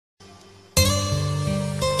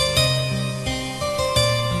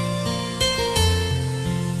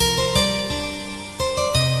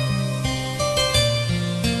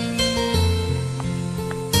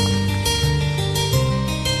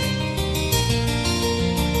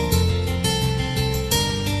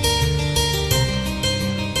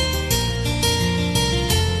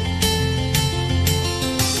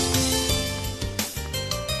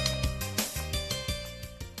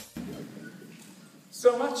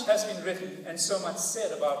much has been written and so much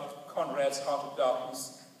said about Conrad's Heart of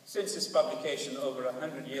Darkness since its publication over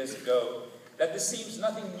 100 years ago that there seems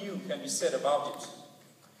nothing new can be said about it.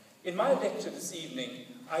 In my lecture this evening,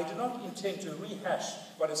 I do not intend to rehash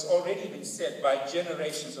what has already been said by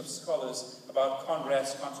generations of scholars about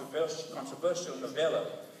Conrad's controversial novella,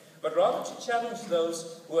 but rather to challenge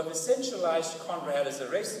those who have essentialized Conrad as a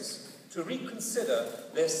racist to reconsider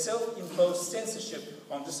their self-imposed censorship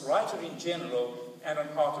on this writer in general and on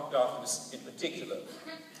Heart of Darkness in particular.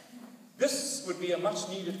 This would be a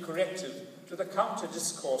much-needed corrective to the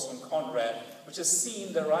counter-discourse on Conrad, which has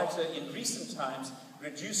seen the writer in recent times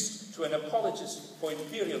reduced to an apologist for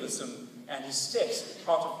imperialism, and his text,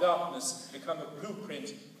 Heart of Darkness, become a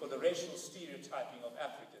blueprint for the racial stereotyping of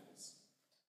Africa.